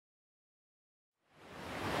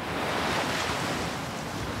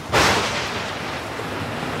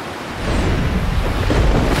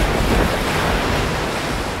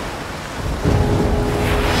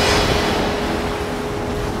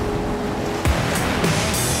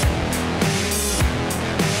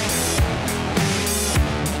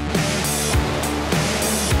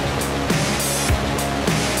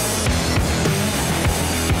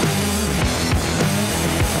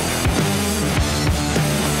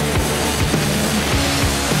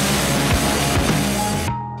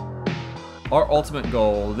Our ultimate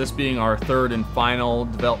goal, this being our third and final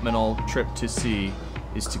developmental trip to sea,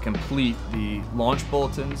 is to complete the launch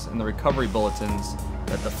bulletins and the recovery bulletins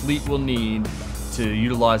that the fleet will need to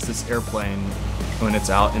utilize this airplane when it's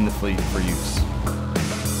out in the fleet for use.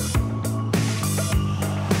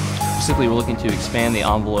 Specifically, we're looking to expand the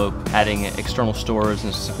envelope, adding external stores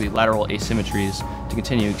and specifically lateral asymmetries to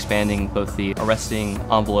continue expanding both the arresting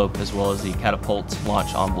envelope as well as the catapult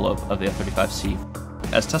launch envelope of the F-35C.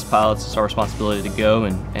 As test pilots, it's our responsibility to go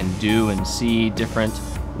and do and see different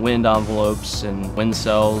wind envelopes and wind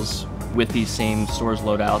cells with these same stores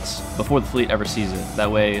loadouts before the fleet ever sees it.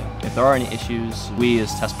 That way, if there are any issues, we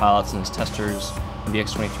as test pilots and as testers in the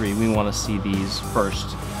X-23, we want to see these first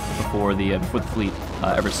before the fleet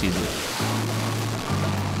ever sees it.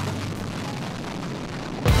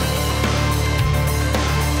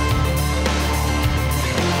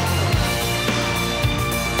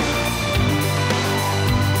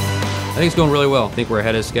 I think it's going really well. I think we're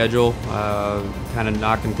ahead of schedule, kind of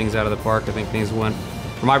knocking things out of the park. I think things went,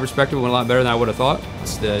 from my perspective, went a lot better than I would have thought.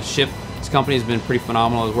 The ship, this company has been pretty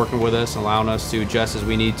phenomenal at working with us, allowing us to adjust as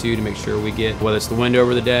we need to make sure we get, whether it's the wind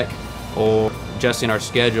over the deck or adjusting our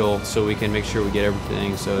schedule so we can make sure we get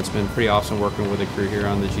everything. So it's been pretty awesome working with the crew here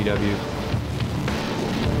on the GW.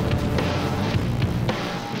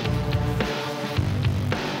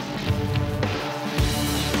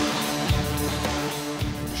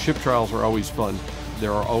 Ship trials are always fun.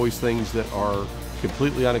 There are always things that are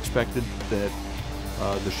completely unexpected that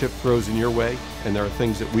the ship throws in your way, and there are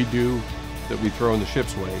things that we do that we throw in the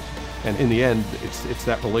ship's way. And in the end, it's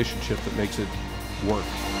that relationship that makes it work.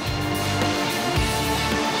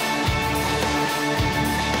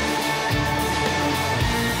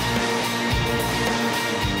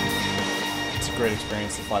 Great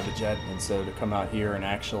experience to fly the jet, and so to come out here and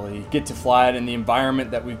actually get to fly it in the environment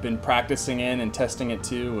that we've been practicing in and testing it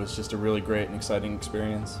to was just a really great and exciting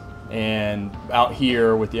experience. And out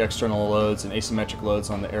here with the external loads and asymmetric loads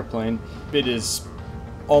on the airplane, it is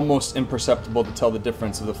almost imperceptible to tell the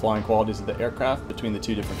difference of the flying qualities of the aircraft between the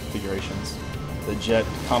two different configurations. The jet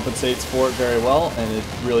compensates for it very well, and it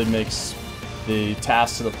really makes the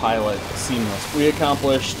task to the pilot seamless. We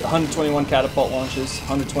accomplished 121 catapult launches,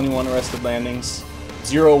 121 arrested landings,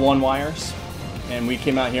 0 one-wires, and we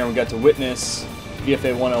came out here and we got to witness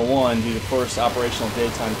VFA 101 do the first operational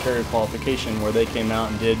daytime carrier qualification, where they came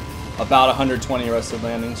out and did about 120 arrested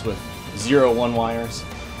landings with 0 one-wires.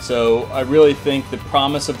 So I really think the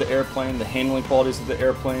promise of the airplane, the handling qualities of the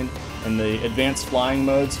airplane, and the advanced flying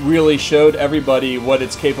modes really showed everybody what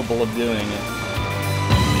it's capable of doing.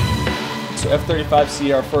 So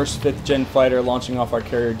F-35C, our first 5th gen fighter launching off our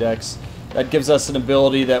carrier decks, that gives us an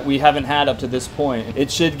ability that we haven't had up to this point. It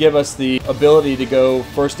should give us the ability to go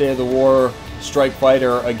first day of the war strike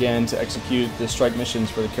fighter again to execute the strike missions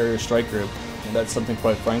for the carrier strike group. And that's something,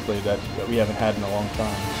 quite frankly, that we haven't had in a long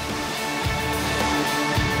time.